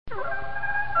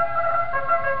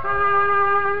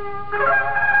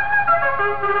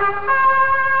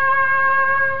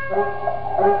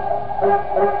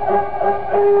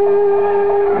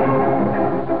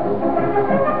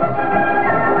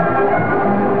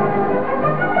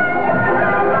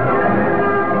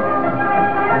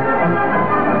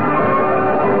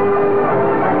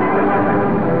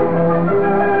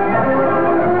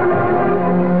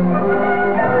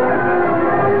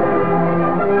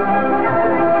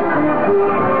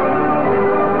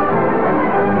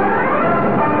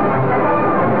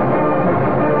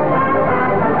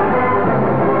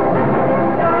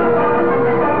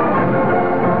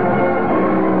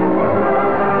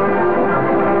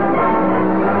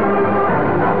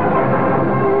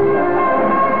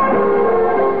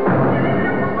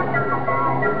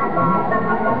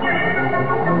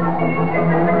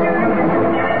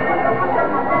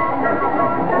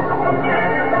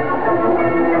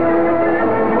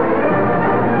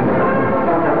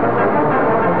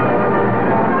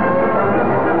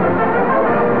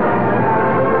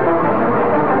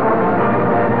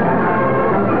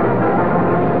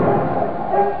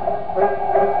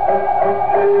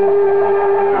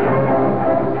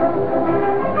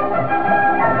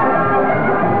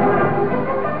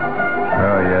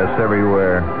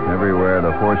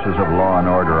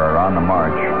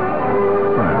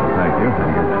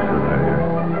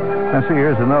Now, see,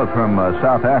 here's a note from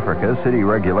South Africa. City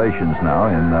regulations now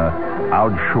in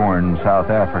Oudtshoorn, South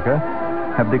Africa,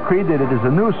 have decreed that it is a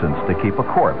nuisance to keep a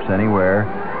corpse anywhere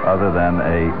other than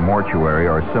a mortuary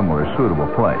or similar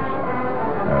suitable place.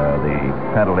 The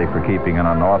penalty for keeping an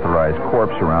unauthorized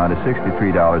corpse around is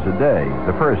 $63 a day,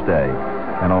 the first day,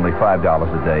 and only $5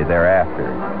 a day thereafter.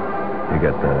 You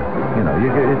get the,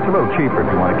 it's a little cheaper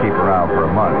if you want to keep around for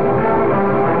a month.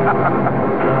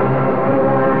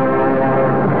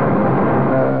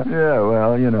 Yeah,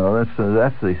 well,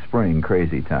 that's the spring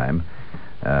crazy time.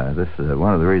 This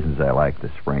one of the reasons I like the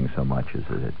spring so much is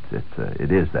that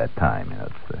it is that time.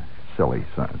 It's the silly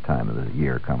time of the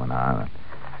year coming on.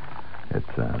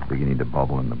 It's beginning to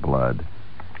bubble in the blood,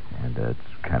 and it's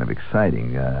kind of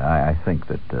exciting. I think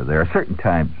that there are certain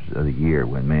times of the year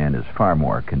when man is far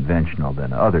more conventional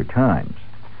than other times,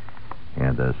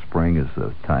 and spring is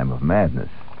the time of madness.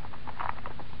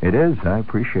 It is. I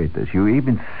appreciate this. You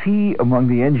even see among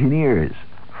the engineers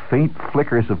faint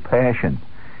flickers of passion.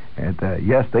 And,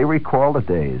 yes, they recall the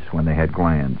days when they had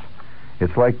glands.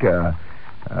 It's like, yeah.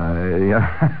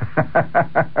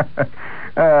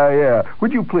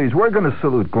 Would you please, we're going to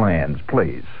salute glands,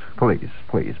 please. Please.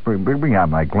 Bring out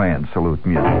my gland salute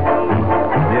music.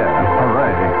 Yeah, all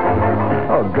right.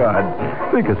 Oh, God.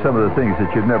 Think of some of the things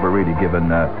that you've never really given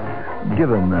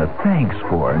thanks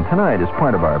for. And tonight, as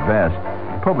part of our vast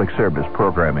public service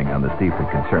programming on this deeply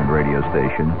concerned radio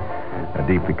station,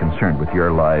 deeply concerned with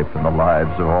your life and the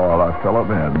lives of all our fellow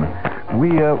men,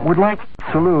 we would like to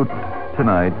salute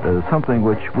tonight something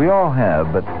which we all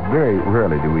have, but very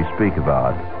rarely do we speak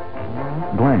about.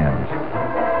 Glands.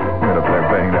 Right up there,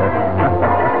 bang there.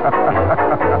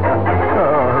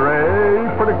 Oh,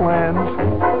 hooray for the glands.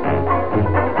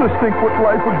 Just think what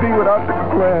life would be without the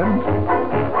glands.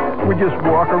 We just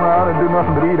walk around and do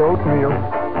nothing but eat oatmeal.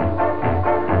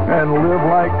 And live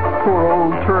like poor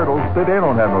old turtles. They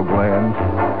don't have no glands.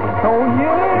 Oh,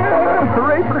 yeah!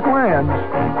 Hooray for the glands.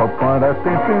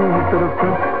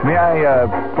 May I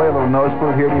play a little nose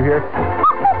flute here? Do you hear?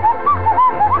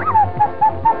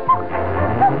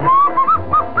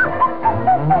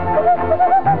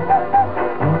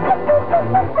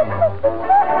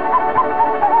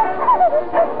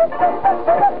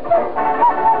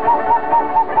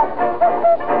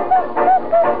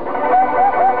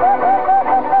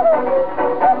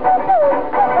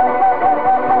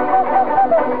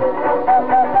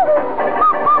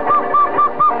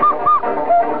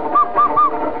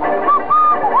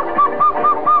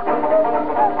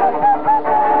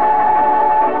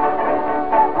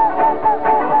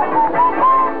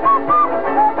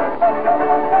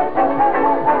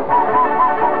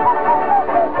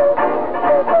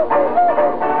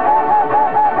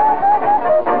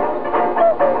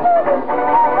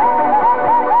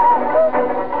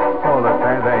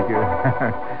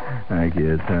 Thank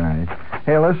you. It's all right.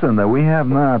 Hey, listen, we have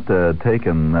not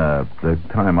taken the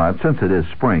time out, since it is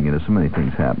spring. So many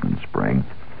things happen in spring.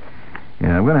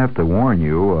 And I'm going to have to warn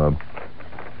you.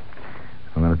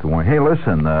 Hey,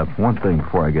 listen, one thing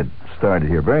before I get started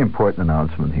here. Very important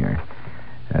announcement here.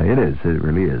 It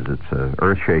really is. It's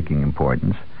earth-shaking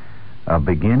importance.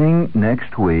 Beginning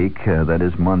next week, that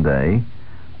is Monday,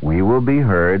 we will be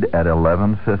heard at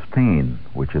 11:15,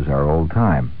 which is our old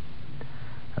time.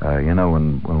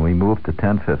 When we moved to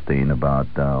 10:15 about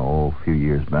a few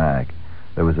years back,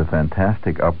 there was a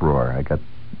fantastic uproar. I got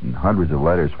hundreds of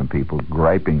letters from people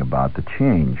griping about the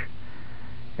change,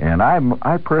 and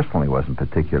I personally wasn't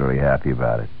particularly happy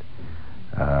about it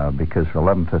because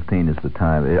 11:15 is the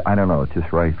time. I don't know. It's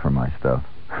just right for my stuff.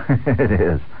 It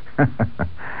is.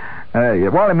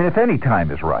 Well, if any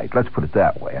time is right, let's put it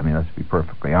that way. Let's be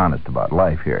perfectly honest about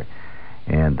life here.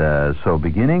 And so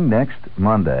beginning next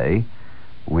Monday,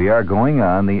 we are going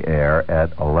on the air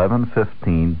at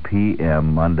 11:15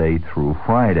 p.m. Monday through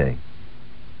Friday.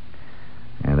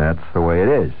 And that's the way it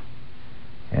is.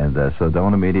 And so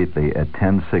don't immediately at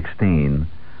 10:16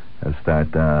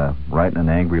 start writing an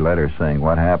angry letter saying,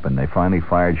 what happened? They finally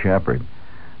fired Shepard.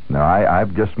 No,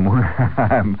 I've just moved.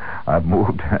 I've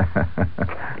moved.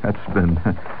 That's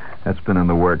been in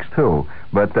the works too.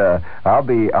 But I'll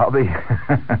be.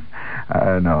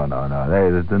 No.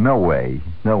 There's no way.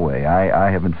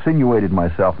 I have insinuated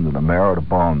myself into the marrow of the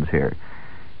bones here,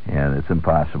 and it's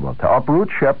impossible. To uproot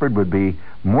Shepard would be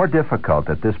more difficult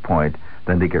at this point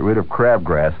than to get rid of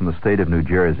crabgrass in the state of New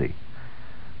Jersey.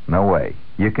 No way.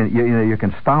 You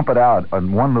can stomp it out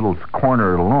on one little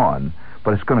corner of the lawn,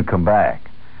 but it's going to come back.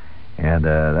 And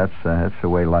that's the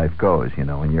way life goes,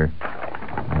 when you're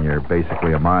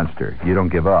basically a monster. You don't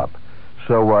give up.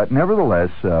 So, nevertheless,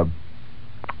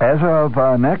 as of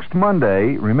next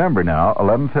Monday, remember now,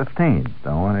 11:15.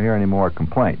 Don't want to hear any more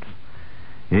complaints.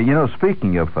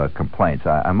 Speaking of complaints,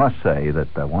 I must say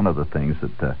that one of the things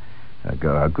that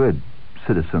a good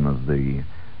citizen of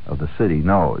the city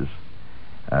knows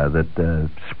that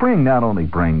spring not only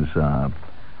brings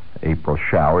April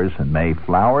showers and May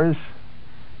flowers,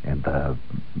 and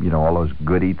all those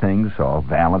goody things, all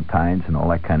Valentines and all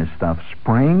that kind of stuff.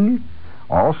 Spring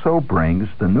also brings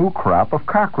the new crop of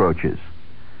cockroaches,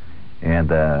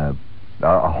 and a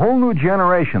whole new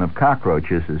generation of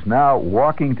cockroaches is now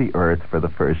walking the earth for the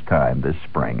first time this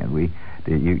spring. And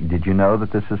did you know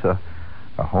that this is a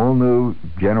whole new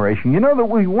generation? You know that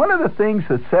one of the things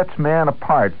that sets man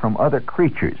apart from other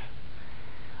creatures,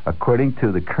 according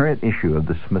to the current issue of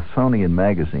the Smithsonian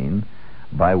Magazine,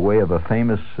 by way of a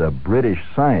famous British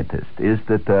scientist, is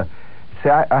that,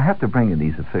 I have to bring in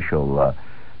these official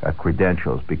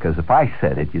credentials, because if I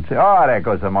said it, you'd say, oh, there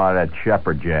goes some of that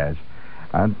shepherd jazz.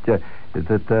 One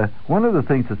of the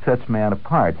things that sets man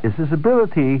apart is his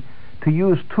ability to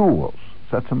use tools,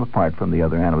 sets him apart from the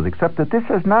other animals, except that this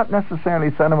has not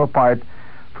necessarily set him apart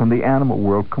from the animal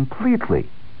world completely.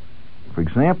 For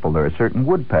example, there are certain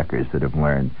woodpeckers that have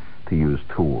learned to use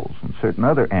tools, and certain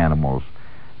other animals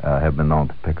have been known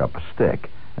to pick up a stick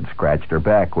and scratch their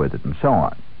back with it, and so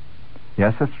on.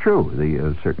 Yes, that's true.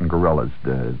 Certain gorillas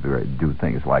do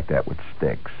things like that with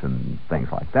sticks and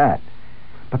things like that.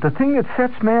 But the thing that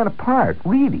sets man apart,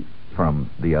 really, from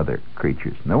the other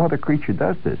creatures, no other creature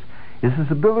does this, is his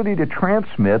ability to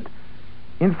transmit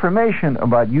information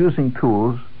about using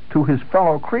tools to his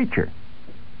fellow creature.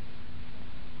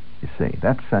 You see,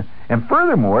 that's and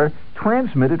furthermore,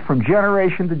 transmit it from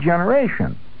generation to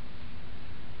generation.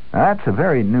 Now, that's a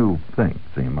very new thing,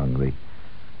 see, among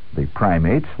the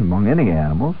primates, among any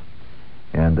animals.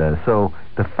 And so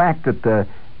the fact that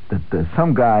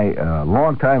some guy a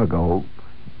long time ago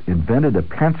invented a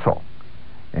pencil,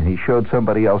 and he showed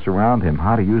somebody else around him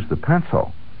how to use the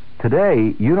pencil.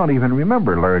 Today, you don't even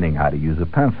remember learning how to use a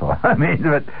pencil. I mean,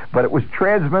 but it was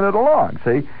transmitted along,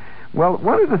 see? Well,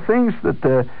 one of the things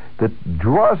that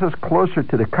draws us closer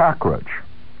to the cockroach,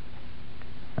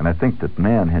 and I think that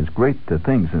man has great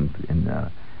things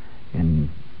in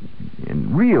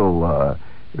real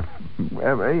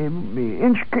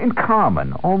in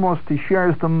common. Almost he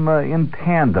shares them in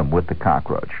tandem with the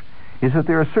cockroach. Is that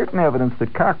there is certain evidence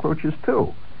that cockroaches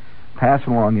too pass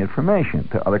along information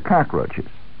to other cockroaches.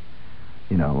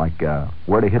 Like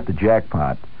where to hit the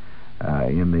jackpot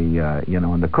in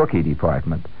the cookie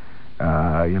department.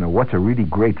 What's a really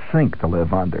great sink to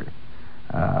live under.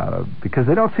 Because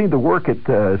they don't seem to work it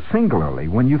singularly.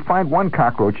 When you find one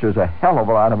cockroach, there's a hell of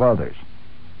a lot of others.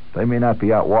 They may not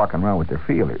be out walking around with their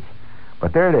feelers,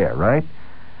 but they're there, right?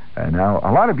 Now,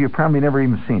 a lot of you probably never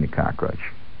even seen a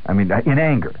cockroach. I mean, in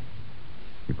anger.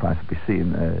 You've possibly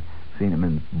seen them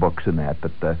in books and that,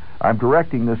 but I'm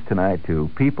directing this tonight to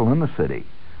people in the city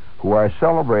who are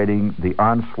celebrating the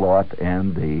onslaught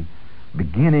and the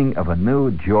beginning of a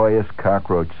new joyous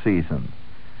cockroach season.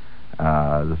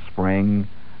 The spring,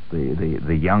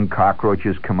 the young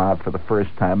cockroaches come out for the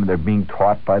first time, and they're being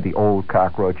taught by the old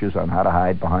cockroaches on how to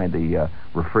hide behind the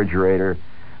refrigerator.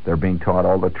 They're being taught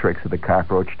all the tricks of the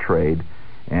cockroach trade,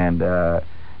 and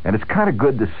it's kind of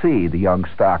good to see the young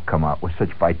stock come up with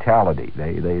such vitality.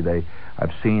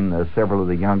 I've seen several of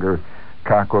the younger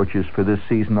cockroaches for this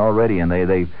season already, and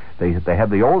they have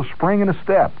the old spring in a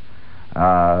step.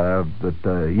 But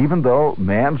even though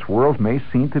man's world may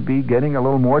seem to be getting a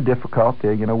little more difficult,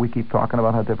 we keep talking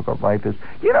about how difficult life is.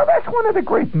 That's one of the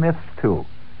great myths, too.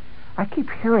 I keep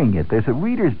hearing it. There's a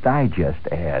Reader's Digest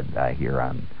ad I hear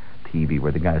on TV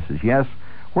where the guy says, yes,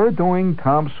 we're doing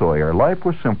Tom Sawyer. Life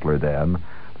was simpler then.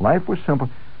 Life was simpler.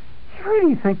 You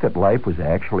really think that life was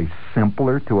actually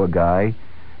simpler to a guy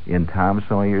in Tom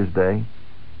Sawyer's day?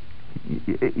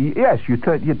 Yes, you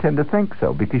tend to think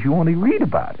so, because you only read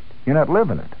about it. You're not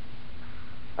living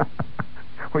it.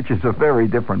 Which is a very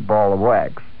different ball of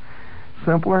wax.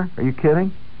 Simpler? Are you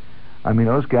kidding? I mean,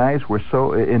 those guys were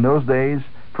so... In those days,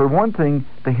 for one thing,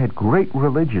 they had great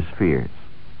religious fears.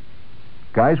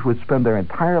 Guys would spend their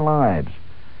entire lives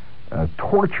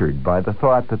tortured by the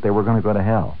thought that they were going to go to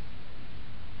hell.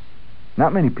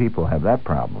 Not many people have that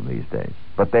problem these days.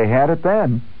 But they had it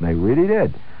then. They really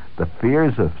did. The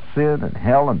fears of sin and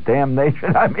hell and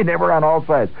damnation. I mean, they were on all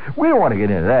sides. We don't want to get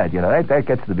into that. That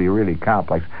gets to be really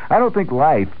complex. I don't think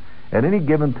life at any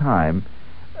given time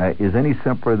is any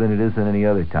simpler than it is at any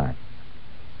other time.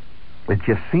 It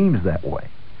just seems that way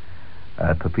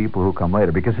to people who come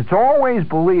later, because it's always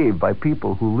believed by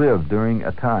people who lived during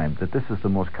a time that this is the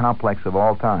most complex of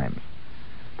all times.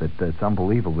 That it's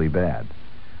unbelievably bad.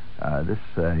 This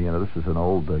is an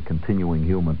old continuing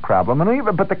human problem,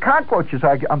 but the cockroaches,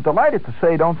 I'm delighted to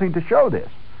say, don't seem to show this.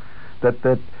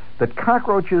 that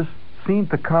cockroaches seem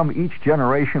to come each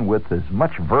generation with as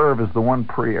much verve as the one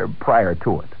prior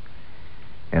to it.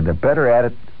 And they're better at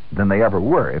it than they ever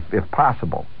were, if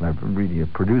possible. They're really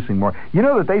producing more. You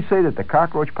know that they say that the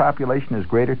cockroach population is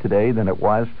greater today than it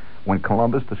was when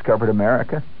Columbus discovered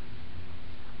America?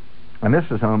 And this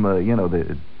is on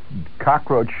the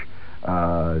cockroach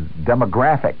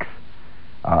demographics.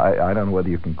 I don't know whether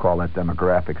you can call that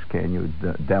demographics, can you?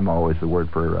 Demo is the word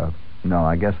for... no,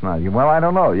 I guess not. Well, I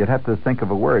don't know. You'd have to think of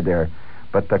a word there.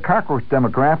 But the cockroach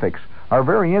demographics are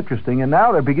very interesting, and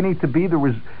now they're beginning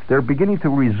to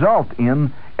result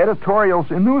in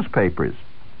editorials in newspapers.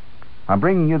 I'm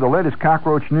bringing you the latest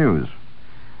cockroach news.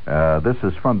 This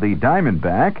is from the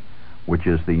Diamondback, which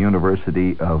is the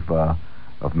University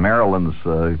of Maryland's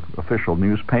official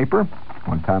newspaper.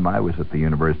 One time I was at the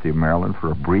University of Maryland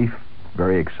for a brief,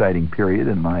 very exciting period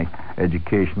in my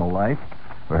educational life.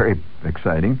 Very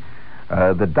exciting.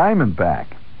 The Diamondback,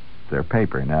 their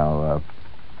paper. Now,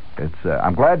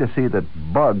 I'm glad to see that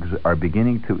bugs are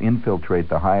beginning to infiltrate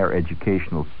the higher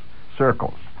educational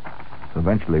circles. So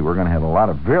eventually we're going to have a lot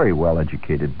of very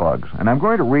well-educated bugs. And I'm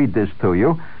going to read this to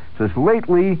you. It says,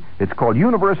 lately, it's called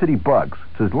University Bugs.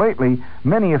 It says, lately,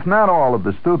 many, if not all, of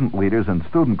the student leaders and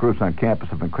student groups on campus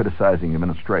have been criticizing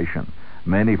administration,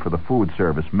 many for the food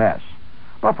service mess,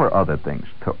 but for other things,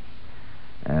 too.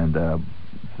 And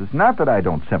it's not that I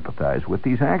don't sympathize with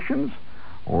these actions,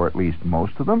 or at least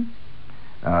most of them.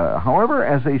 However,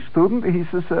 as a student, he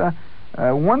says,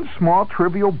 one small,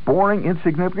 trivial, boring,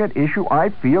 insignificant issue I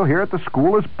feel here at the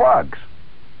school is bugs.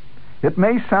 It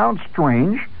may sound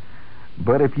strange,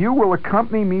 but if you will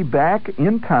accompany me back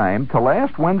in time to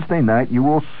last Wednesday night, you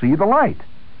will see the light.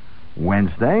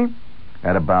 Wednesday,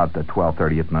 at about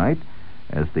 12:30 at night,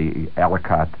 as the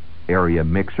Ellicott area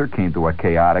mixer came to a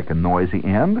chaotic and noisy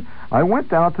end, I went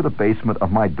down to the basement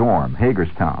of my dorm,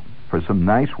 Hagerstown, for some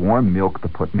nice warm milk to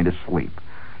put me to sleep.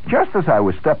 Just as I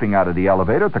was stepping out of the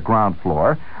elevator at the ground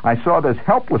floor, I saw this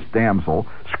helpless damsel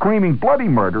screaming bloody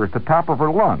murder at the top of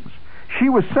her lungs. She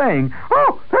was saying,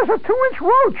 "Oh, there's a 2-inch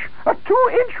roach! A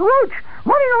 2-inch roach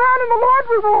running around in the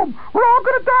laundry room! We're all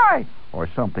going to die!" Or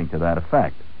something to that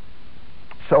effect.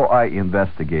 So I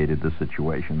investigated the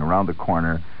situation. Around the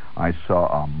corner, I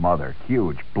saw a mother,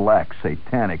 huge, black,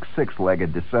 satanic,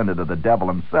 six-legged descendant of the devil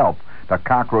himself, the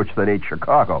cockroach that ate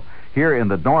Chicago, here in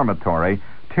the dormitory,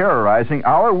 terrorizing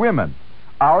our women,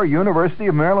 our University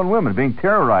of Maryland women, being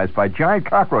terrorized by giant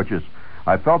cockroaches.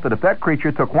 I felt that if that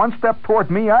creature took one step toward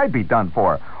me, I'd be done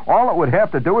for. All it would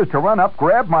have to do is to run up,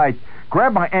 grab my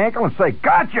ankle and say,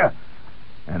 "Gotcha!"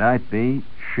 And I'd be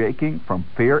shaking from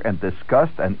fear and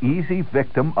disgust, an easy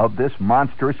victim of this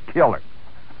monstrous killer.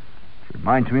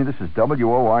 Reminds me, this is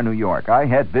WOR New York. I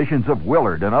had visions of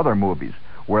Willard and other movies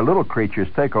where little creatures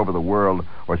take over the world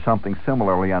or something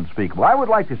similarly unspeakable. I would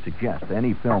like to suggest to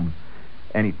any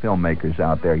filmmakers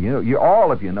out there,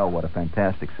 all of you know what a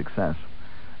fantastic success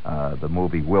the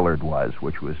movie Willard was,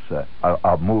 which was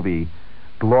a movie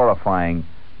glorifying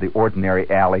the ordinary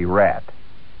alley rat.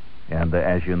 And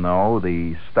as you know,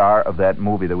 the star of that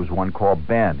movie, there was one called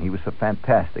Ben. He was a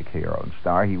fantastic hero and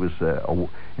star. He was,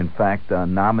 in fact,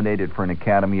 nominated for an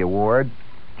Academy Award,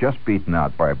 just beaten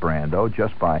out by Brando,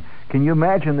 Can you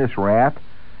imagine this rat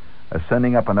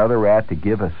sending up another rat to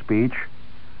give a speech,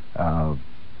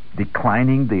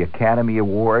 declining the Academy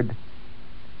Award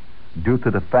due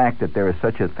to the fact that there is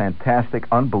such a fantastic,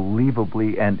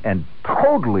 unbelievably, and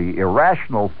totally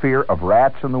irrational fear of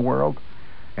rats in the world?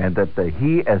 And that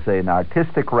he, as an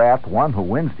artistic rat, one who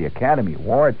wins the Academy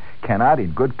Award, cannot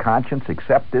in good conscience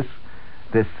accept this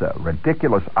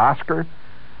ridiculous Oscar,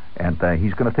 and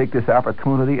he's going to take this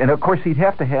opportunity. And of course, he'd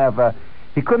have to have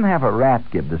he couldn't have a rat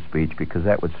give the speech because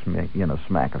that would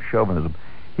smack of chauvinism.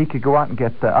 He could go out and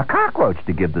get a cockroach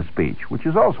to give the speech, which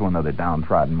is also another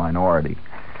downtrodden minority,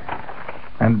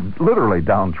 and literally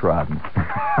downtrodden.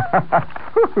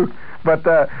 But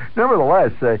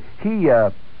nevertheless, he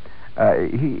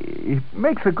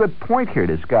makes a good point here,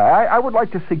 this guy. I would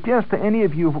like to suggest to any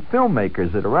of you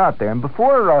filmmakers that are out there, and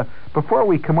before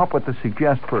we come up with a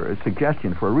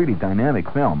suggestion for a really dynamic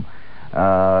film,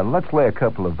 let's lay a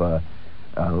couple of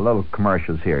little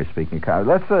commercials here. Speaking of,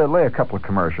 let's lay a couple of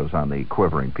commercials on the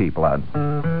quivering people out.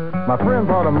 My friend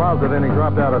bought a Mazda, then he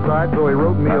dropped out of sight, so he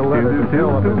wrote me a letter to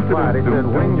tell him his plight. He said,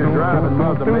 "When you're driving,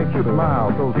 Mazda makes you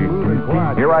smile, so smooth and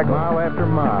quiet, Here I go. mile after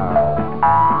mile."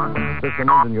 System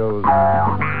engine goes,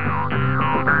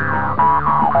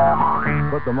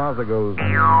 but the Mazda goes.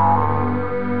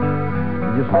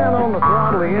 You stand on the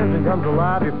throttle, the engine comes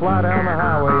alive, you fly down the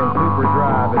highway in super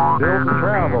drive. It's built to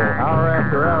travel, hour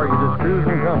after hour, you just cruise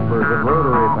in comfort with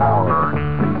rotary power.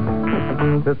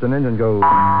 Piston engine goes.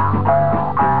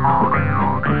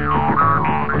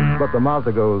 But the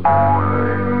Mazda goes. Well,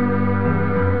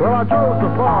 I drove so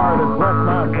far this blessed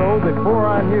my soul. Before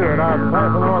I knew it, I was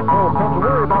passing the North Pole. Don't you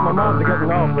worry about my Mazda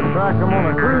getting off the track. I'm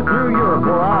gonna cruise through Europe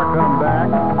before I come back.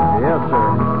 Yes,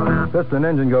 sir. Piston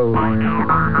engine goes.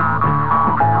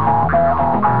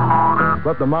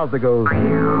 But the Mazda goes.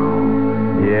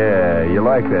 Yeah, you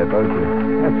like that, don't you?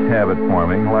 That's habit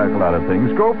forming, like a lot of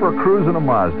things. Go for a cruise in a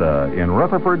Mazda. In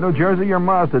Rutherford, New Jersey, your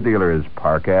Mazda dealer is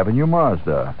Park Avenue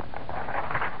Mazda.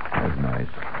 That's nice.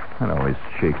 That always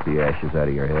shakes the ashes out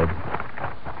of your head.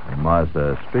 And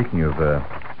Mazda, speaking of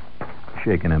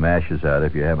shaking them ashes out,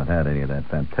 if you haven't had any of that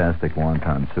fantastic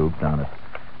wonton soup down at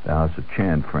the House of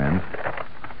Chan, friends,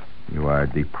 you are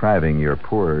depriving your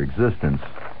poor existence.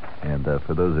 And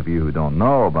for those of you who don't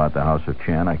know about the House of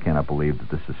Chan, I cannot believe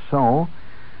that this is so.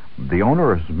 The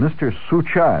owner is Mr. Su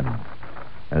Chan,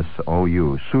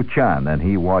 S-O-U, Su Chan, and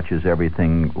he watches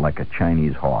everything like a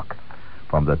Chinese hawk.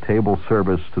 From the table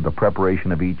service to the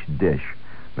preparation of each dish,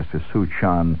 Mr. Su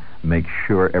Chan makes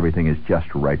sure everything is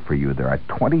just right for you. There are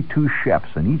 22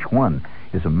 chefs, and each one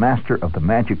is a master of the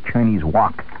magic Chinese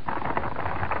wok.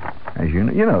 As you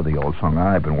know the old song,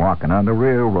 I've been walking on the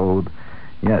railroad.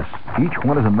 Yes, each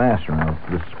one is a master of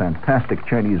this fantastic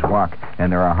Chinese wok,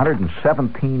 and there are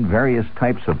 117 various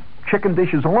types of chicken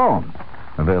dishes alone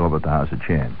available at the House of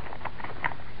Chan.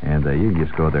 And you can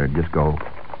just go there and just go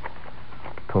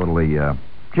totally... I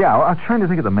was trying to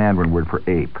think of the Mandarin word for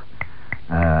ape.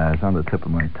 It's on the tip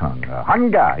of my tongue.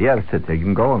 Hanga! Yeah, that's it. You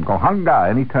can go hanga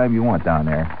anytime you want down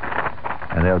there,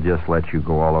 and they'll just let you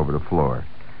go all over the floor.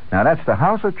 Now, that's the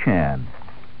House of Chan.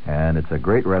 And it's a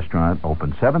great restaurant,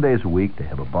 open 7 days a week. They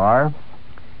have a bar.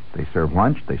 They serve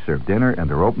lunch, they serve dinner, and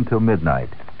they're open till midnight.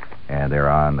 And they're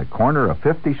on the corner of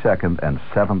 52nd and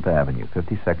 7th Avenue,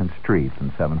 52nd Street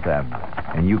and 7th Avenue.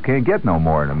 And you can't get no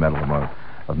more in the middle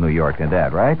of New York than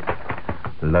that, right?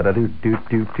 How about a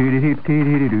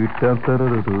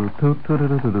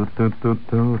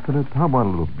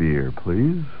little beer,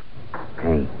 please?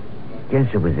 Hey,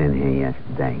 guess who was in here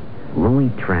yesterday? Louis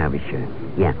Travisher.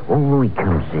 Yeah, old Louis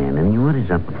comes in and he orders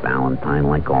up a Valentine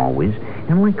like always.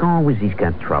 And like always, he's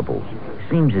got troubles.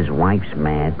 Seems his wife's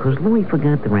mad because Louis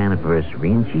forgot their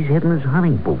anniversary and she's hidden his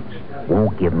hunting boots.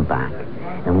 Won't give them back.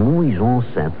 And Louis's all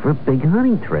set for a big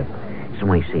hunting trip.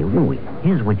 So I say, Louis,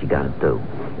 here's what you gotta do.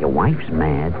 Your wife's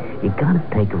mad. You gotta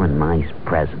take her a nice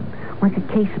present. Like a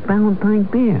case of Valentine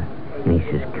beer. And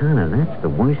he says, Connor, that's the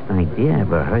worst idea I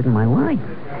ever heard in my life.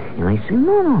 And I say,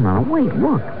 no, wait,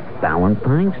 look.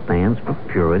 Valentine stands for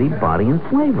purity, body, and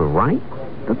flavor, right?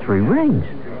 The 3 rings.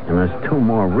 And there's 2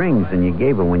 more rings than you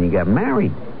gave her when you got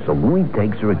married. So Louis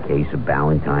takes her a case of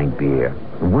Valentine beer.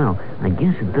 Well, I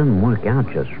guess it didn't work out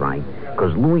just right,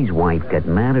 because Louis's wife got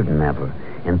madder than ever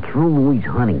and threw Louis's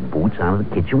hunting boots out of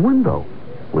the kitchen window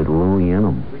with Louis in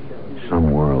them. Some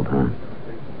world, huh?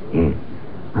 Here,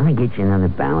 let me get you another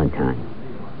Valentine.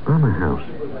 On the house.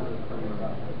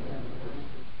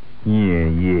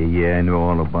 Yeah, I know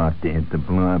all about that. The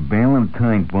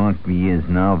Valentine Blanc beer is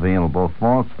now available.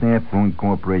 Falstaff Brewing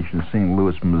Corporation, St.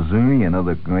 Louis, Missouri, and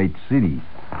other great cities.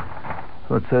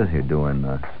 So it says here doing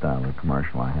style of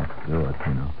commercial. I have to do it,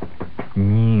 you know.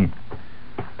 Yeah.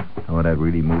 Oh, that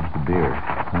really moves the beer.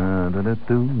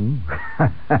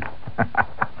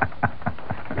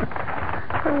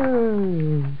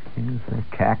 They're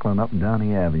cackling up and down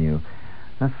the avenue.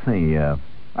 Let's see.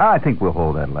 I think we'll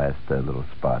hold that last little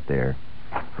spot there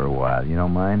for a while. You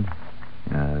don't mind?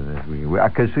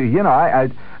 Because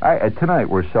tonight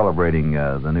we're celebrating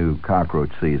the new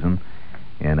Cockroach season,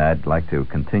 and I'd like to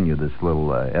continue this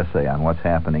little essay on what's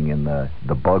happening in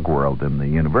the bug world in the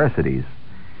universities.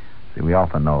 See, we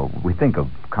think of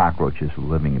cockroaches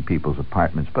living in people's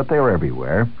apartments, but they're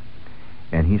everywhere.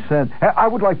 And he said,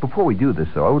 before we do this,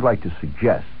 though, I would like to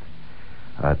suggest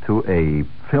to a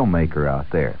filmmaker out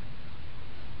there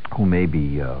who may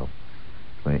be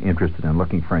interested in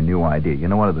looking for a new idea. You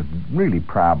know, one of the really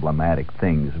problematic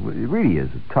things, it really is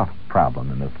a tough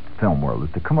problem in the film world,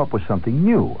 is to come up with something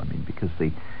new. I mean, because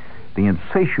the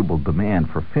insatiable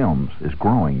demand for films is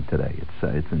growing today.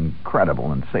 It's an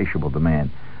incredible, insatiable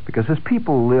demand. Because as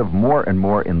people live more and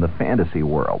more in the fantasy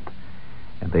world,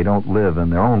 and they don't live in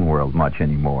their own world much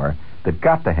anymore, they've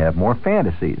got to have more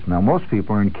fantasies. Now, most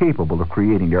people are incapable of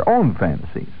creating their own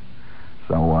fantasies.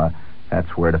 So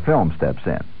that's where the film steps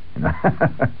in. You know?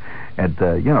 And,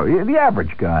 the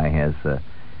average guy has the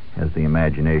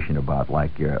imagination about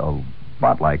like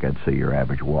I'd say your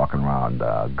average walking around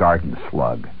garden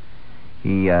slug.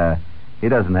 He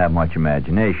doesn't have much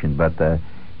imagination, but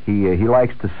he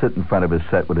likes to sit in front of his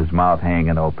set with his mouth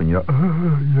hanging open. Yeah,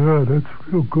 that's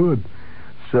real good.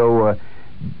 So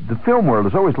the film world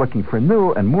is always looking for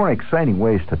new and more exciting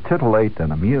ways to titillate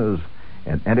and amuse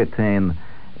and entertain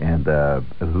and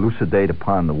elucidate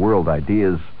upon the world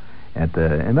ideas and,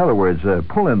 in other words,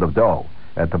 pull in the dough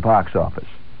at the box office.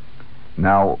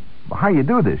 Now, how you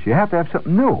do this? You have to have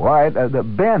something new, all right?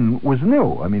 Ben was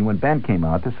new. I mean, when Ben came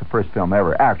out, this is the first film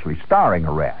ever actually starring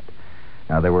a rat.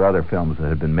 Now, there were other films that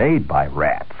had been made by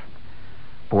rats.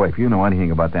 Boy, if you know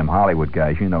anything about them Hollywood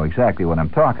guys, you know exactly what I'm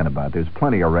talking about. There's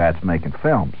plenty of rats making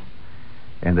films.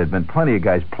 And there'd been plenty of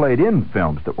guys played in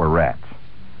films that were rats.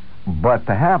 But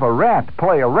to have a rat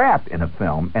play a rat in a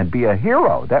film and be a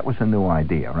hero, that was a new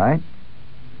idea, right?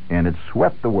 And it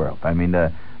swept the world. I mean,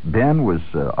 Ben was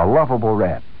a lovable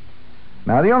rat.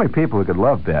 Now, the only people who could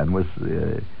love Ben was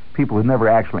people who never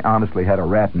actually honestly had a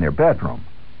rat in their bedroom.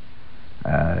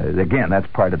 Again, that's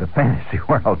part of the fantasy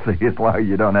world, so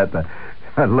you don't have to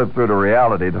live through the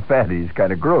reality. The fantasy is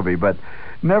kind of groovy, but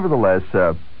nevertheless,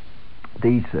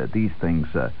 these things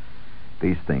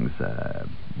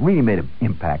really made an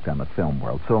impact on the film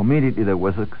world. So immediately there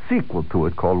was a sequel to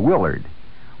it called Willard.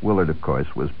 Willard, of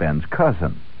course, was Ben's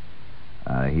cousin.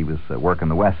 He was working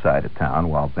the west side of town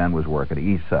while Ben was working the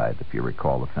east side, if you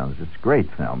recall the films. It's great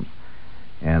films.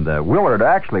 And Willard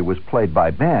actually was played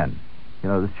by Ben. You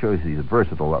know, this shows he's a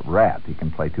versatile rat. He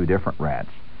can play two different rats.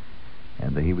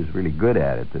 And he was really good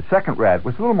at it. The second rat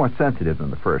was a little more sensitive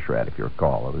than the first rat, if you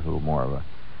recall. It was a little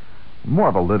more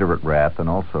of a literate rat and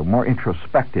also more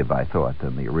introspective, I thought,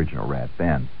 than the original rat,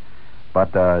 Ben.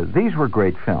 But these were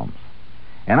great films.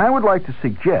 And I would like to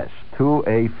suggest to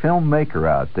a filmmaker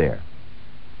out there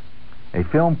a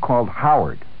film called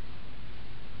Howard.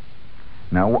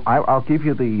 Now, I'll give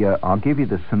you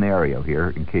the scenario here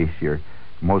in case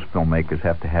most filmmakers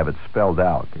have to have it spelled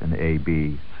out in A,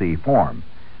 B, C form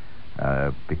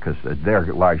because they're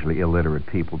largely illiterate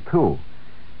people too.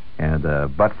 And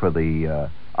but for the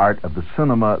art of the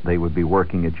cinema, they would be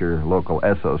working at your local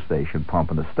Esso station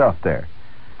pumping the stuff there.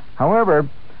 However,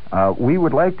 we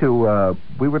would like to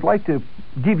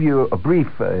give you a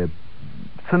brief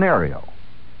scenario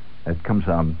that comes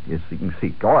on, as you can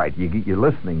see. All right, you're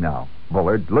listening now,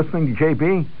 Bullard. Listening to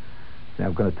JB? See,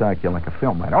 I'm going to talk to you like a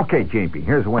film writer. Okay, JB,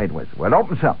 here's the way it was. Well, it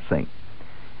opens up, see.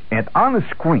 And on the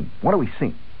screen, what do we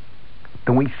see?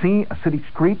 Do we see a city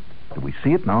street? Do we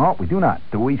see it? No, we do not.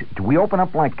 Do we open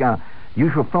up like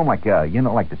usual film, like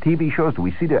like the TV shows? Do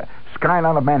we see the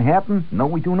skyline of Manhattan? No,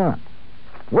 we do not.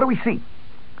 What do we see?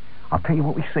 I'll tell you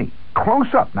what we see.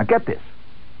 Close up. Now get this.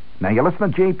 Now you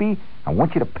listen to JB. I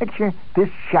want you to picture this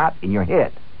shot in your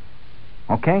head.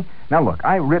 Okay? Now look,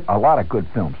 I writ a lot of good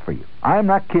films for you. I'm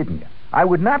not kidding you. I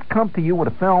would not come to you with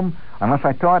a film unless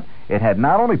I thought it had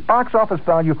not only box office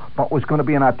value, but was going to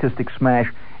be an artistic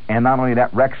smash, and not only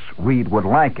that, Rex Reed would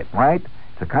like it, right?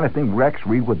 It's the kind of thing Rex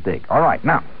Reed would dig. All right,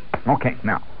 now. Okay,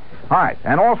 now. All right,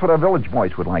 and also the Village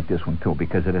Boys would like this one, too,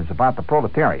 because it is about the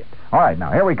proletariat. All right,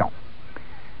 now, here we go.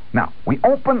 Now, we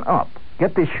open up.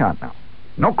 Get this shot now.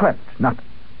 No credits, nothing.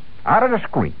 Out of the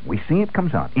screen, we see it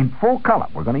comes on in full color.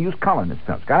 We're going to use color in this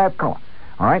film. It's got to have color.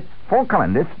 All right? Full color.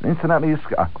 And this, incidentally,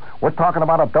 we're talking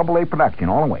about a double-A production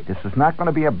all the way. This is not going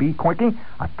to be a B quickie,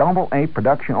 a double-A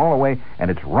production all the way, and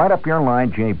it's right up your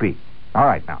line, JB. All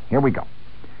right, now, here we go.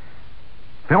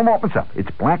 Film opens up.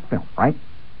 It's black film, right?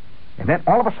 And then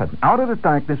all of a sudden, out of the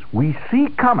darkness, we see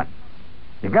coming.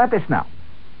 You got this now.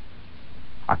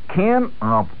 A can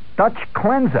of Dutch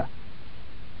cleanser.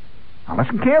 Now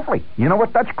listen carefully. You know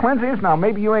what Dutch cleanser is? Now,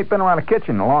 maybe you ain't been around a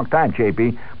kitchen in a long time,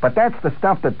 JB, but that's the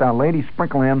stuff that ladies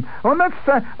sprinkle in. Well, let's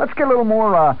get a little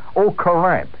more au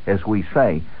courant, as we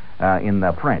say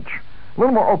in French. A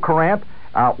little more au courant.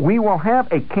 We will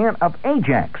have a can of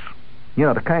Ajax. You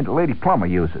know, the kind that Lady Plummer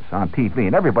uses on TV,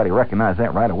 and everybody recognizes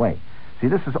that right away. See,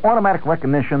 this is automatic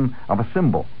recognition of a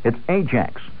symbol. It's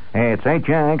Ajax. Hey, it's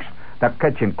Ajax. The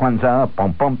kitchen cleanser,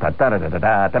 bum bum da da da da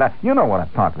da da da. You know what I'm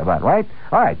talking about, right?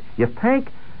 All right. You take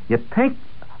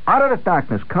out of the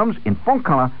darkness comes in full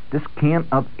color this can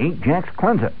of Ajax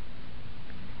cleanser.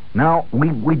 Now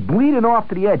we bleed it off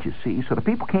to the edges, see, so the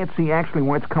people can't see actually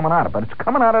where it's coming out of, but it's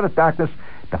coming out of the darkness.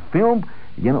 The film,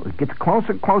 it gets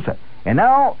closer and closer, and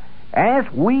now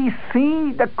as we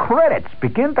see the credits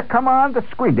begin to come on the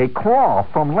screen, they crawl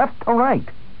from left to right.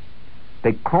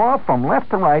 They crawl from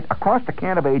left to right across the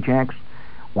can of Ajax.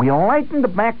 We lighten the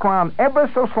background ever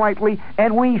so slightly,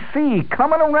 and we see,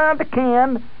 coming around the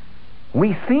can,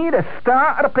 we see the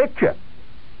star of the picture.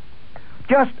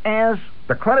 Just as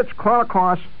the credits crawl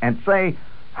across and say,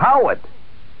 Howard.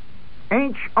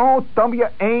 Howard.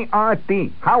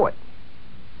 Howard.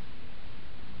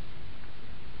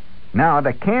 Now,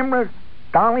 the camera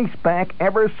dollies back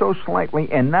ever so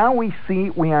slightly, and now we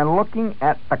see we are looking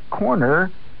at the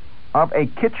corner of a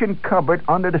kitchen cupboard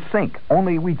under the sink.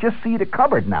 Only we just see the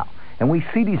cupboard now. And we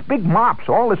see these big mops,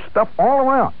 all this stuff all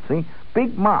around. See?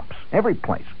 Big mops every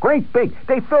place. Great big.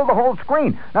 They fill the whole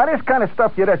screen. Now, this kind of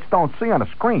stuff you just don't see on a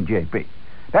screen, JP.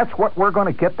 That's what we're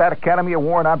going to get that Academy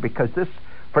Award on, because this,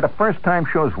 for the first time,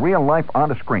 shows real life on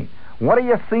the screen. What do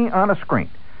you see on the screen?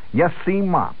 You see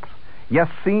mops. You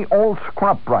see old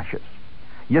scrub brushes.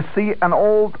 You see an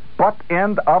old butt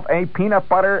end of a peanut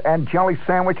butter and jelly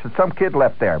sandwich that some kid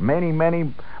left there many,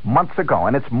 many months ago,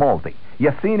 and it's moldy.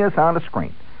 You see this on the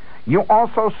screen. You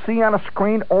also see on the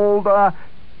screen old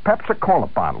Pepsi-Cola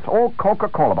bottles, old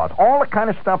Coca-Cola bottles, all the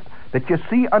kind of stuff that you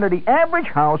see under the average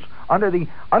house, under the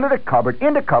cupboard,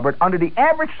 in the cupboard, under the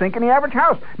average sink in the average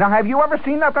house. Now, have you ever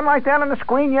seen nothing like that on the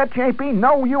screen yet, JP?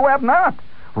 No, you have not.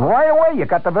 Right away, you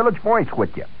got the Village Voice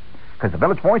with you, because the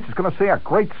Village Voice is going to say a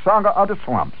great saga of the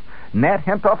slums. Nat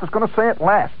Hentoff is going to say it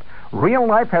last. Real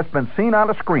life has been seen on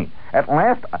the screen. At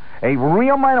last, a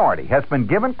real minority has been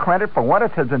given credit for what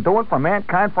it has been doing for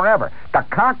mankind forever. The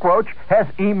cockroach has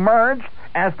emerged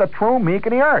as the true meek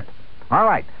of the earth. All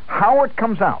right, Howard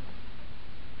comes out,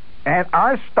 and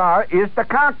our star is the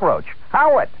cockroach.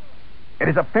 Howard. It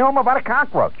is a film about a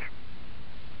cockroach.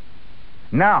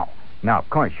 Now, of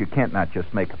course, you can't not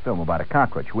just make a film about a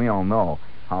cockroach. We all know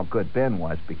how good Ben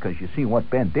was, because you see what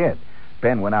Ben did.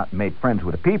 Ben went out and made friends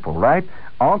with the people, right?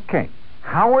 Okay.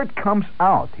 Howard comes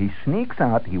out. He sneaks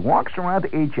out. He walks around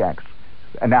the Ajax.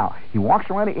 Now, he walks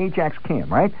around the Ajax camp,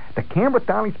 right? The camp with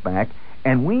Dolly's back,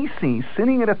 and we see,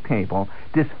 sitting at a table,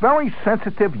 this very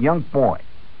sensitive young boy.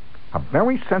 A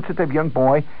very sensitive young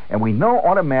boy, and we know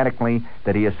automatically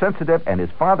that he is sensitive, and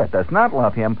his father does not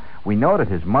love him. We know that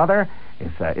his mother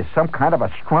is some kind of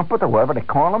a strumpet, or whatever they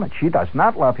call him, and she does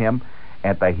not love him,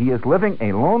 and that he is living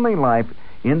a lonely life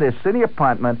in this city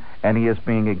apartment, and he is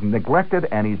being neglected,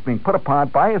 and he's being put upon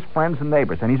by his friends and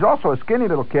neighbors. And he's also a skinny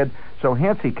little kid, so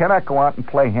hence he cannot go out and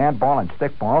play handball and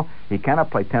stickball. He cannot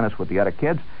play tennis with the other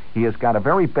kids. He has got a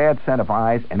very bad set of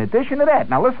eyes. In addition to that,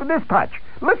 now listen to this touch.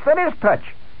 Listen to this touch.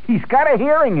 He's got a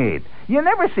hearing aid. You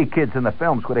never see kids in the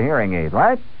films with a hearing aid,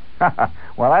 right?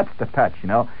 Well, that's the touch, you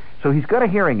know. So he's got a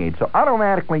hearing aid, so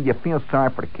automatically you feel sorry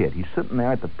for the kid. He's sitting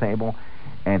there at the table,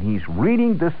 and he's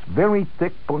reading this very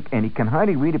thick book, and he can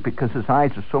hardly read it because his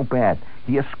eyes are so bad.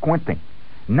 He is squinting.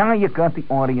 Now you got the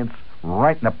audience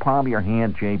right in the palm of your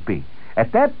hand, JB.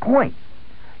 At that point,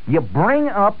 you bring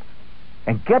up,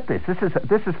 and get this,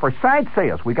 this is for side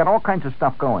sales. We got all kinds of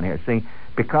stuff going here, see?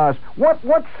 Because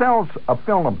what sells a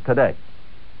film today,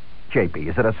 JP?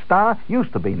 Is it a star?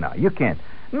 Used to be now. You can't.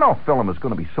 No film is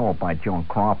going to be sold by Joan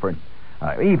Crawford,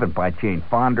 even by Jane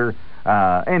Fonda,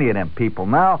 any of them people.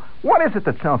 Now, what is it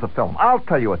that sells a film? I'll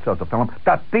tell you what sells a film.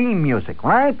 The theme music,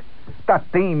 right? The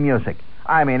theme music.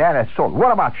 I mean, that is sold.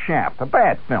 What about Shaft? A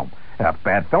bad film. A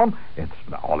bad film. It's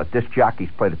all the disc jockeys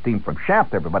play the theme from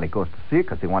Shaft. Everybody goes to see it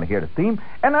because they want to hear the theme.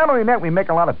 And not only that, we make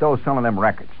a lot of dough selling them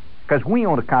records, because we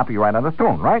own the copyright on the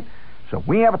tune, right? So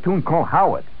we have a tune called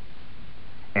Howard,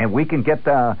 and we can get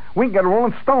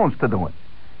Rolling Stones to do it.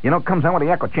 You know, it comes out with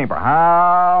the echo chamber.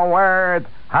 Howard,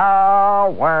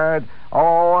 Howard,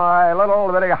 oh, I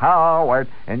little bitty Howard.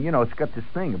 And, you know, it's got this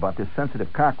thing about this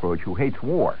sensitive cockroach who hates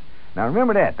war. Now,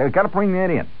 remember that. They've got to bring that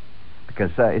in,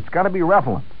 because it's got to be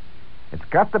relevant. It's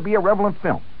got to be a relevant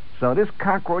film. So this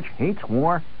cockroach hates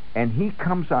war, and he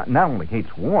comes out, not only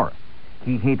hates war,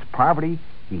 he hates poverty,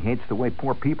 he hates the way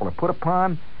poor people are put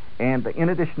upon, and in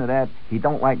addition to that, he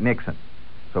don't like Nixon.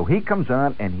 So he comes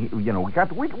on, and he, you know,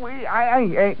 I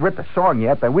ain't written the song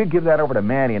yet, but we'll give that over to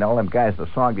Manny and all them guys in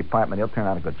the song department. They'll turn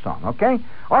out a good song, okay?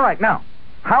 All right, now,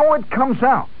 Howard comes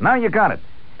out. Now you got it.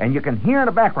 And you can hear in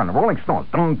the background the Rolling Stones.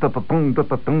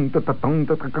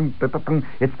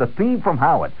 It's the theme from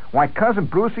Howard. Why, Cousin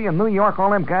Brucey in New York, all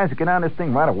them guys get on this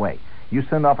thing right away. You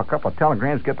send off a couple of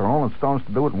telegrams, get the Rolling Stones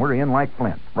to do it, and we're in like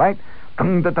Flint, right?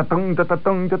 There's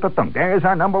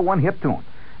our number one hit tune.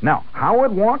 Now,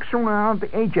 Howard walks around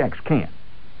the Ajax camp.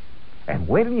 And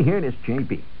wait till you hear this,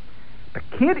 JB. The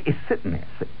kid is sitting there,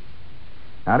 see?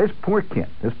 Now, this poor kid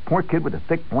with the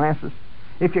thick glasses,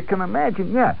 if you can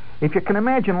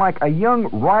imagine like a young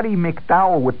Roddy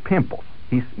McDowell with pimples.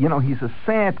 He's a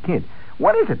sad kid.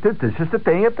 What is it? This is the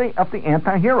day of the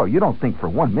anti-hero. You don't think for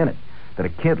 1 minute that a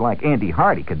kid like Andy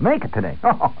Hardy could make it today.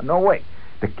 Oh, no way.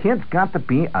 The kid's got to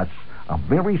be a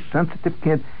very sensitive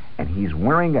kid, and he's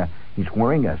wearing a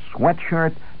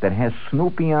sweatshirt that has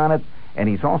Snoopy on it, and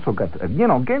he's also got,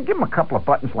 give him a couple of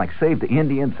buttons like Save the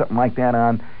Indian, something like that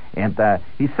on, and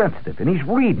he's sensitive, and he's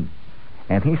reading.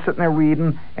 And he's sitting there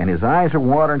reading, and his eyes are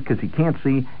watering because he can't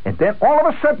see, and then all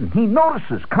of a sudden, he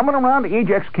notices, coming around the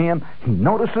Ajax camp, he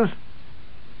notices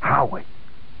Howard.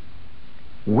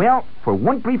 Well, for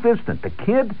one brief instant, the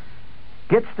kid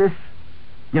gets this,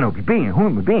 being a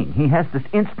human being, he has this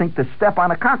instinct to step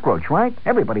on a cockroach, right?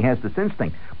 Everybody has this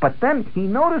instinct. But then he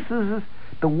notices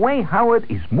the way Howard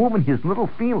is moving his little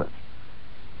feelers.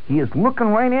 He is looking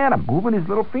right at him, moving his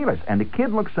little feelers. And the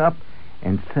kid looks up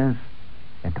and says,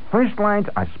 and the first lines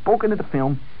are spoken in the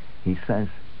film, he says,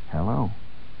 hello.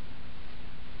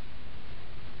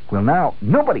 Well, now,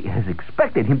 nobody has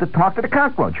expected him to talk to the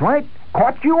cockroach, right?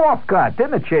 Caught you off guard,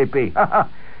 didn't it, JP?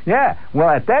 Yeah, well,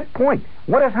 at that point,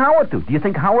 what does Howard do? Do you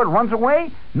think Howard runs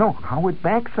away? No, Howard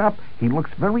backs up. He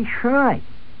looks very shy.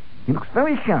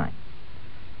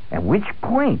 At which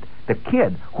point, the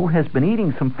kid, who has been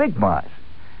eating some fig bars,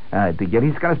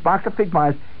 he's got his box of fig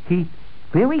bars, he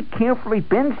very carefully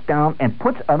bends down and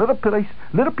puts a little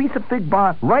piece of fig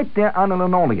bar right there on the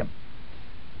linoleum.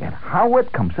 And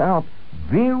Howard comes out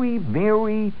very,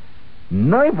 very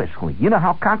nervously. You know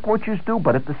how cockroaches do,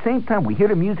 but at the same time, we hear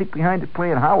the music behind it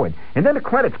playing Howard. And then the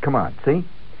credits come on, see?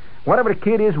 Whatever the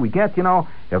kid is, we get,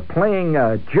 they're playing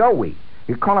Joey.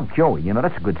 You call up Joey,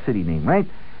 that's a good city name, right?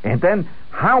 And then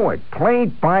Howard,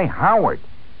 played by Howard.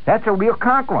 That's a real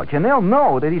cockroach. And they'll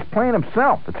know that he's playing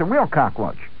himself. It's a real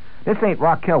cockroach. This ain't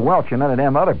Raquel Welch or none of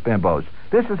them other bimbos.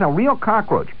 This is a real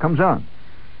cockroach. Comes on.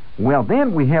 Well,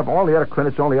 then we have all the other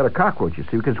credits, all the other cockroaches,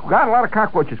 see, because we've got a lot of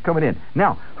cockroaches coming in.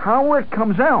 Now, Howard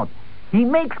comes out. He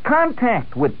makes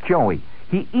contact with Joey.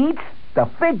 He eats the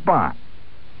fig bar.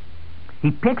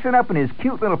 He picks it up in his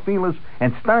cute little feelers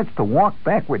and starts to walk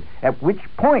backward, at which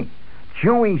point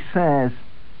Joey says,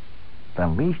 the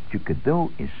least you could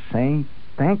do is say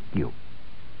thank you.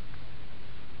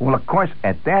 Well, of course,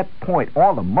 at that point,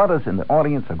 all the mothers in the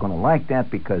audience are going to like that,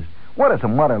 because what does a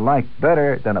mother like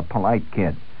better than a polite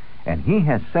kid? And he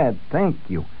has said thank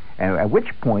you. And at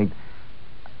which point,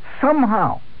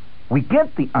 somehow, we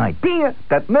get the idea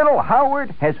that little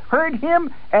Howard has heard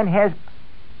him and has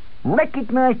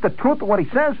recognized the truth of what he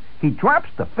says. He drops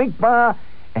the fig bar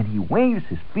and he waves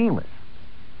his feelers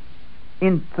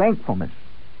in thankfulness.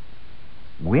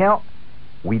 Well,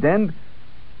 we then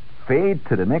fade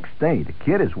to the next day. The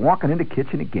kid is walking in the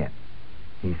kitchen again.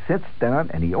 He sits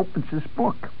down and he opens his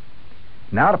book.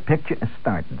 Now the picture is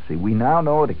starting. See, we now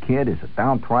know the kid is a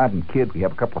downtrodden kid. We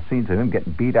have a couple of scenes of him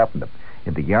getting beat up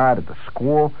in the yard at the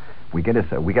school. We get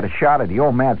a shot of the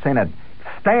old man saying that,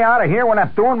 stay out of here when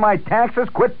I'm doing my taxes.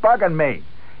 Quit bugging me.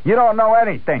 You don't know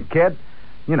anything, kid.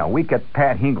 We get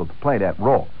Pat Hingle to play that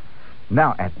role.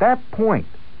 Now, at that point,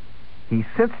 he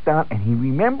sits down and he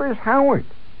remembers Howard.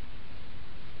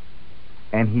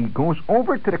 And he goes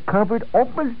over to the cupboard,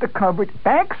 opens the cupboard,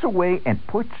 backs away, and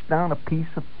puts down a piece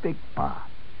of fig bar.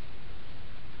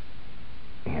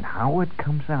 And Howard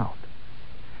comes out.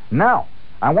 Now,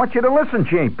 I want you to listen,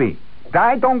 JP.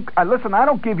 I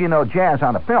don't give you no jazz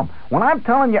on the film. When I'm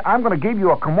telling you I'm going to give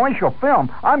you a commercial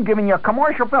film, I'm giving you a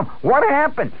commercial film. What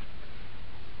happens?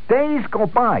 Days go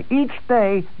by. Each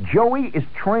day, Joey is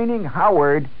training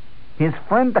Howard, his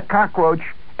friend the cockroach,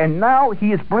 and now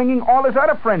he is bringing all his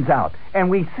other friends out. And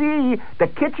we see the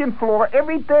kitchen floor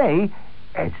every day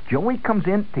as Joey comes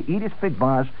in to eat his fig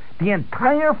bars. The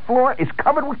entire floor is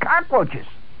covered with cockroaches,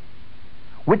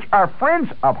 which are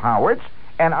friends of Howard's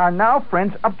and are now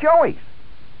friends of Joey's.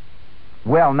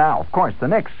 Well, now, of course, the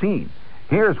next scene,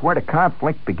 here's where the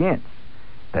conflict begins.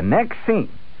 The next scene,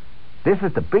 this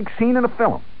is the big scene in the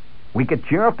film. We get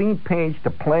Geraldine Page to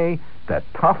play the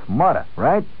tough mother,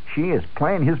 right? She is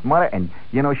playing his mother, and,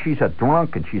 she's a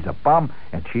drunk, and she's a bum,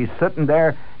 and she's sitting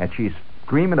there, and she's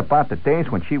dreaming about the days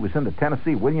when she was in the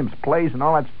Tennessee Williams plays and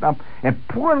all that stuff. And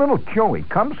poor little Joey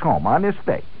comes home on this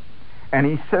day, and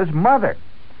he says, Mother,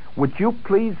 would you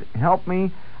please help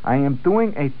me? I am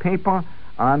doing a paper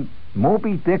on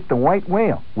Moby Dick the White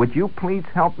Whale. Would you please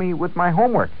help me with my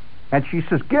homework? And she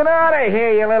says, get out of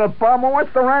here, you little bum.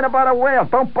 What's the right about a whale?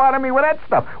 Don't bother me with that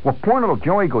stuff. Well, poor little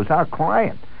Joey goes out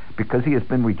crying because he has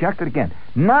been rejected again.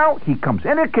 Now he comes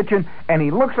in the kitchen and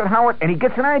he looks at Howard and he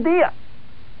gets an idea.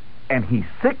 And he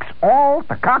sicks all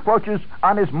the cockroaches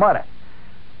on his mother.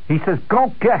 He says,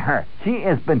 go get her. She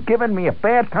has been giving me a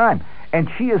bad time. And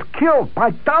she is killed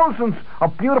by thousands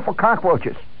of beautiful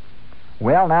cockroaches.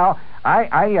 Well, now,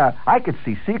 I could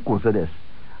see sequels of this.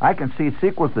 I can see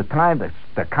sequels the time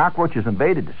the cockroaches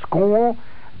invaded the school,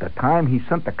 the time he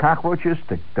sent the cockroaches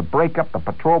to break up the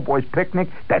patrol boys' picnic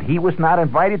that he was not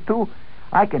invited to.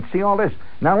 I can see all this.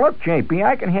 Now, look, JP,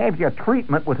 I can have your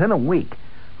treatment within a week.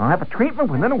 I'll have a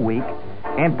treatment within a week,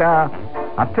 and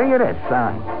I'll tell you this.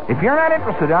 If you're not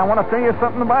interested, I want to tell you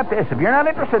something about this. If you're not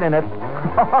interested in it,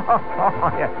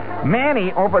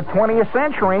 Manny over 20th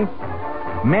Century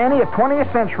Manny at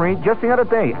 20th Century, just the other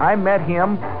day, I met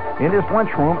him in his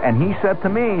lunchroom, and he said to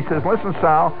me, he says, listen,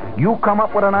 Sal, you come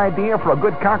up with an idea for a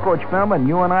good Cockroach film, and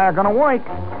you and I are going to work.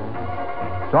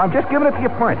 So I'm just giving it to you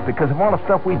first because of all the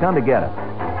stuff we've done together.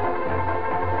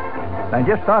 I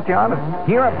just thought you ought to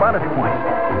hear about his point.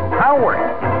 Howard,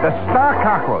 the star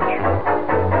Cockroach.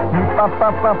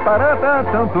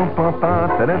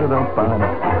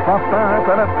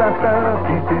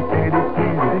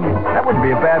 That wouldn't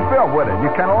be a bad film, would it? You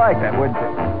kind of like that, wouldn't you?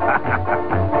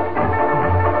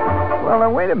 Well,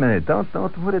 now, wait a minute. Don't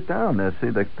put it down. See,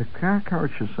 the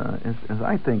Cockroach is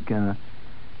I think,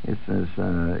 is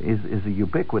a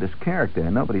ubiquitous character,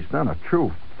 and nobody's done a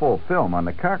true full film on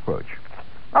the Cockroach.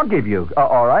 I'll give you...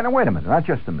 all right, now, wait a minute. Not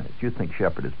just a minute. You think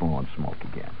Shepard is blowing smoke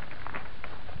again.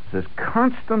 There's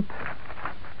constant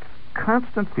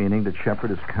feeling that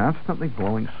Shepard is constantly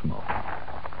blowing smoke.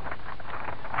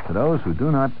 To those who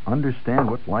do not understand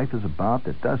what life is about,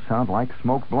 it does sound like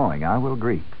smoke blowing. I will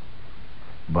agree.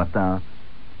 But are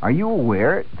you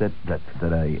aware that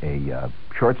a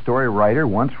short story writer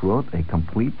once wrote a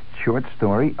complete short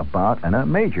story about, and a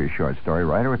major short story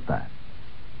writer at that,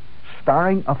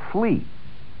 starring a flea?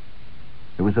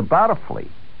 It was about a flea.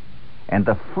 And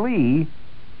the flea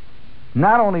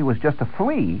not only was just a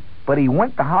flea, but he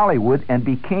went to Hollywood and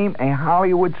became a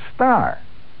Hollywood star.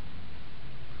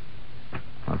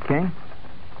 Okay?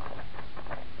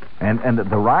 And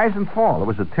the rise and fall. It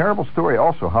was a terrible story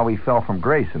also how he fell from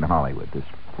grace in Hollywood, this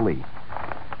flea.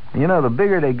 You know, the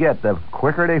bigger they get, the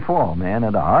quicker they fall, man,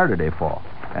 and the harder they fall.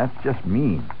 That's just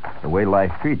mean, the way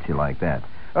life treats you like that.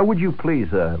 Would you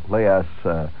please lay us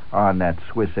on that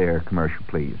Swiss Air commercial,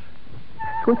 please?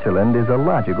 Switzerland is a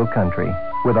logical country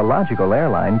with a logical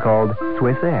airline called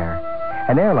Swiss Air,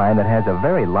 an airline that has a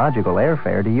very logical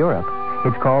airfare to Europe.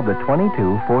 It's called the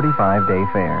 22-45-day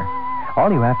fare. All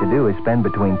you have to do is spend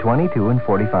between 22 and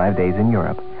 45 days in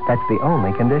Europe. That's the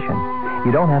only condition.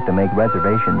 You don't have to make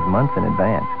reservations months in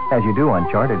advance, as you do on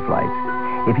chartered flights.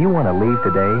 If you want to leave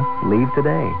today, leave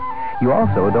today. You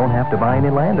also don't have to buy any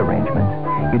land arrangements.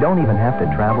 You don't even have to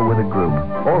travel with a group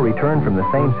or return from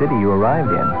the same city you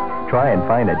arrived in. Try and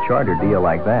find a charter deal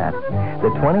like that. The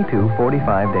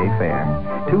 22-45-day fare.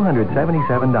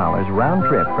 $277 round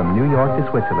trip from New York to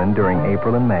Switzerland during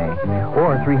April and May.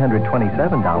 Or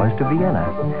 $327 to Vienna.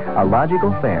 A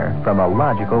logical fare from a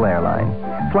logical airline.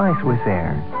 Fly Swiss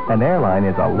Air. An airline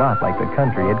is a lot like the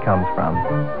country it comes from.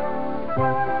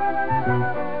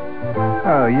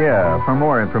 Oh, yeah. For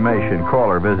more information, call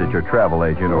or visit your travel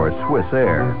agent or Swiss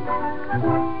Air.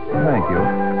 Thank you.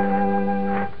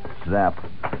 Zap.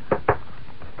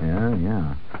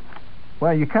 Yeah.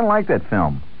 Well, you kind of like that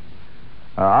film.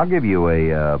 I'll give you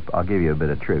a bit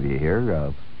of trivia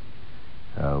here.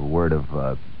 Word of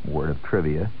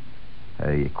trivia.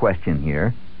 A question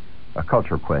here, a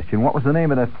cultural question. What was the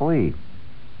name of that flea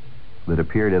that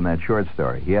appeared in that short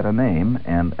story? He had a name,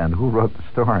 and who wrote the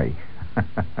story?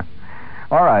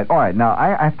 All right. Now,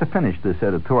 I have to finish this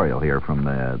editorial here from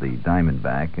the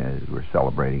Diamondback. We're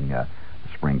celebrating the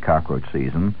spring cockroach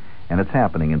season, and it's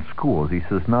happening in schools. He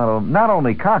says, not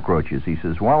only cockroaches, he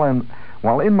says, while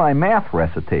in my math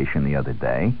recitation the other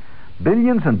day,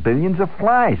 billions and billions of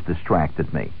flies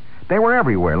distracted me. They were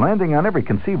everywhere, landing on every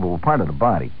conceivable part of the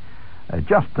body.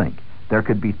 Just think, there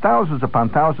could be thousands upon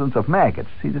thousands of maggots.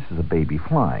 See, this is a baby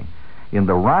fly. In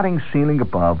the rotting ceiling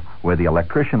above where the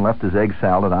electrician left his egg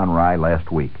salad on rye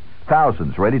last week.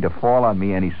 Thousands ready to fall on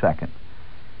me any second.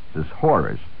 This is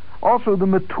horrors. Also, the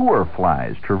mature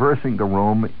flies traversing the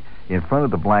room in front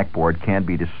of the blackboard can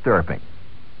be disturbing.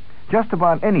 Just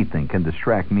about anything can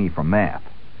distract me from math.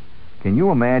 Can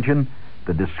you imagine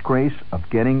the disgrace of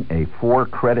getting a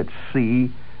 4-credit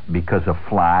C because of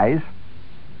flies?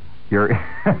 Your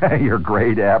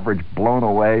grade average blown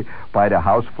away by the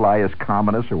housefly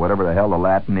communis, or whatever the hell the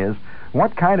Latin is.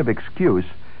 What kind of excuse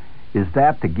is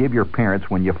that to give your parents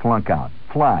when you flunk out?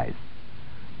 Flies.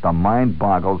 The mind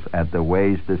boggles at the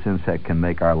ways this insect can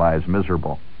make our lives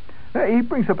miserable. He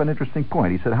brings up an interesting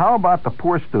point. He said, how about the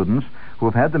poor students who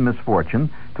have had the misfortune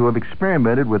to have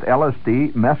experimented with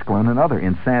LSD, mescaline, and other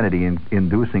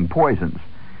insanity-inducing poisons?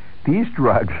 These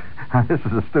drugs, this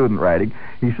is a student writing,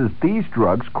 he says, these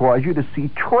drugs cause you to see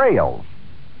trails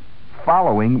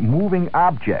following moving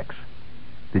objects.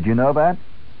 Did you know that?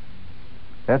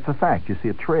 That's a fact. You see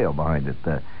a trail behind it.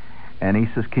 And he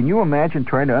says, can you imagine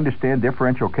trying to understand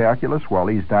differential calculus while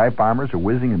these dive bombers are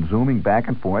whizzing and zooming back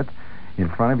and forth in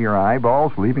front of your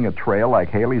eyeballs, leaving a trail like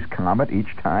Halley's Comet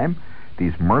each time?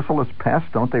 These merciless pests,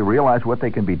 don't they realize what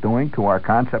they can be doing to our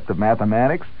concept of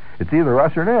mathematics? It's either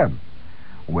us or them.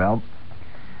 Well,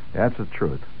 that's the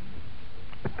truth.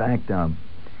 In fact,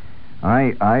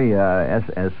 It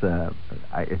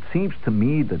seems to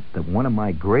me that one of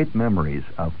my great memories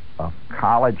of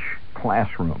college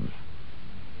classrooms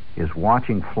is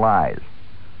watching flies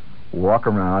walk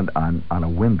around on a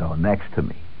window next to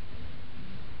me.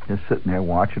 Just sitting there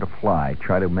watching a fly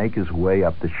try to make his way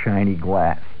up the shiny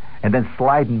glass and then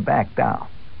sliding back down.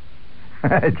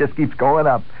 It just keeps going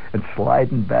up and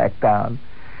sliding back down.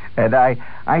 And I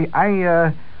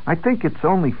think it's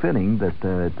only fitting that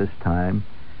at this time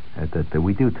that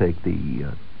we do take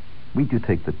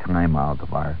the time out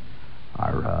of our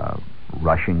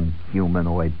rushing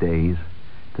humanoid days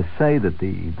to say that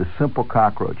the simple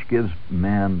cockroach gives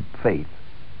man faith.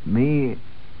 Me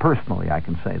personally, I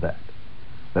can say that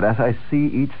as I see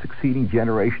each succeeding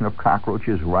generation of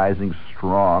cockroaches rising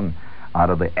strong out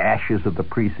of the ashes of the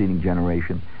preceding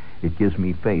generation, it gives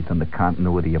me faith in the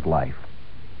continuity of life.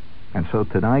 And so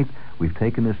tonight we've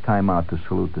taken this time out to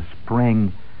salute the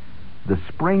spring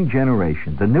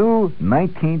generation, the new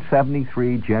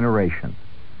 1973 generation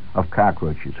of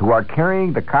cockroaches who are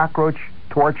carrying the cockroach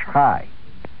torch high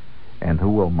and who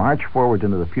will march forward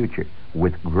into the future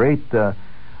with great,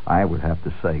 I would have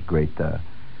to say,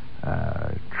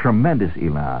 tremendous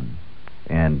elan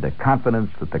and the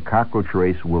confidence that the cockroach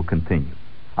race will continue.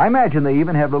 I imagine they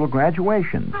even have little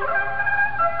graduations,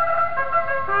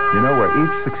 where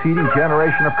each succeeding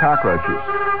generation of cockroaches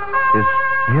is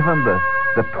given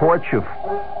the torch of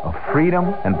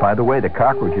freedom. And by the way, the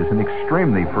cockroach is an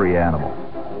extremely free animal.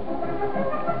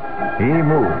 He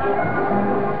moves.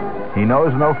 He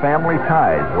knows no family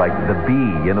ties like the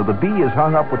bee. The bee is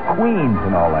hung up with queens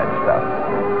and all that stuff.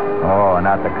 Oh,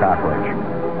 not the cockroach.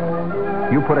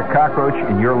 You put a cockroach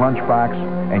in your lunchbox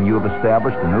and you have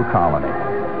established a new colony.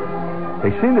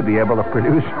 They seem to be able to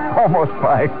produce almost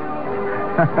by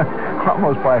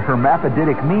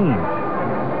hermaphroditic means,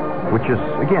 which is,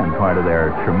 again, part of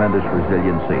their tremendous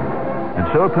resiliency. And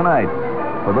so tonight,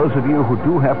 for those of you who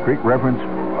do have great reverence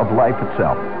of life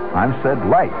itself, I've said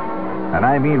life, and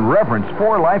I mean reverence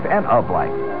for life and of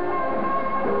life,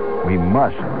 we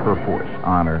must, perforce,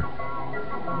 honor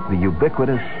the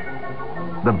ubiquitous,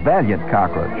 the valiant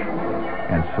cockroach,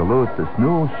 and salute this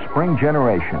new spring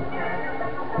generation.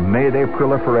 May they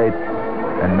proliferate,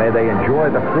 and may they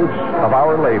enjoy the fruits of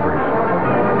our labors.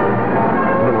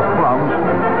 Little crumbs.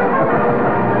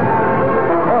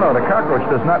 Oh no, the cockroach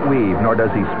does not weave, nor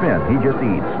does he spin. He just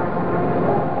eats.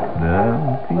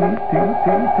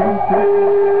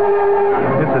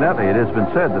 Incidentally, it has been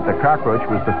said that the cockroach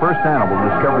was the first animal to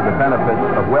discover the benefits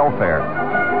of welfare.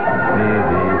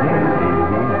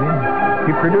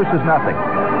 He produces nothing.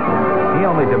 He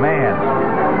only demands.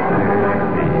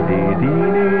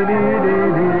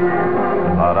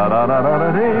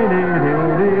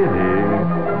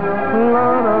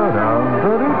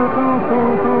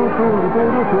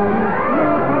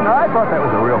 I thought that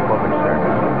was a real public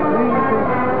service.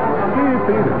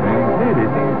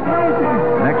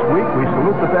 Next week, we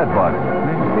salute the bed bug.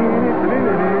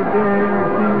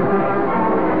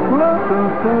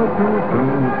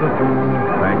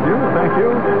 Thank you.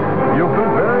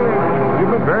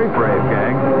 You've been very brave,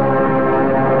 gang.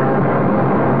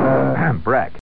 Breck.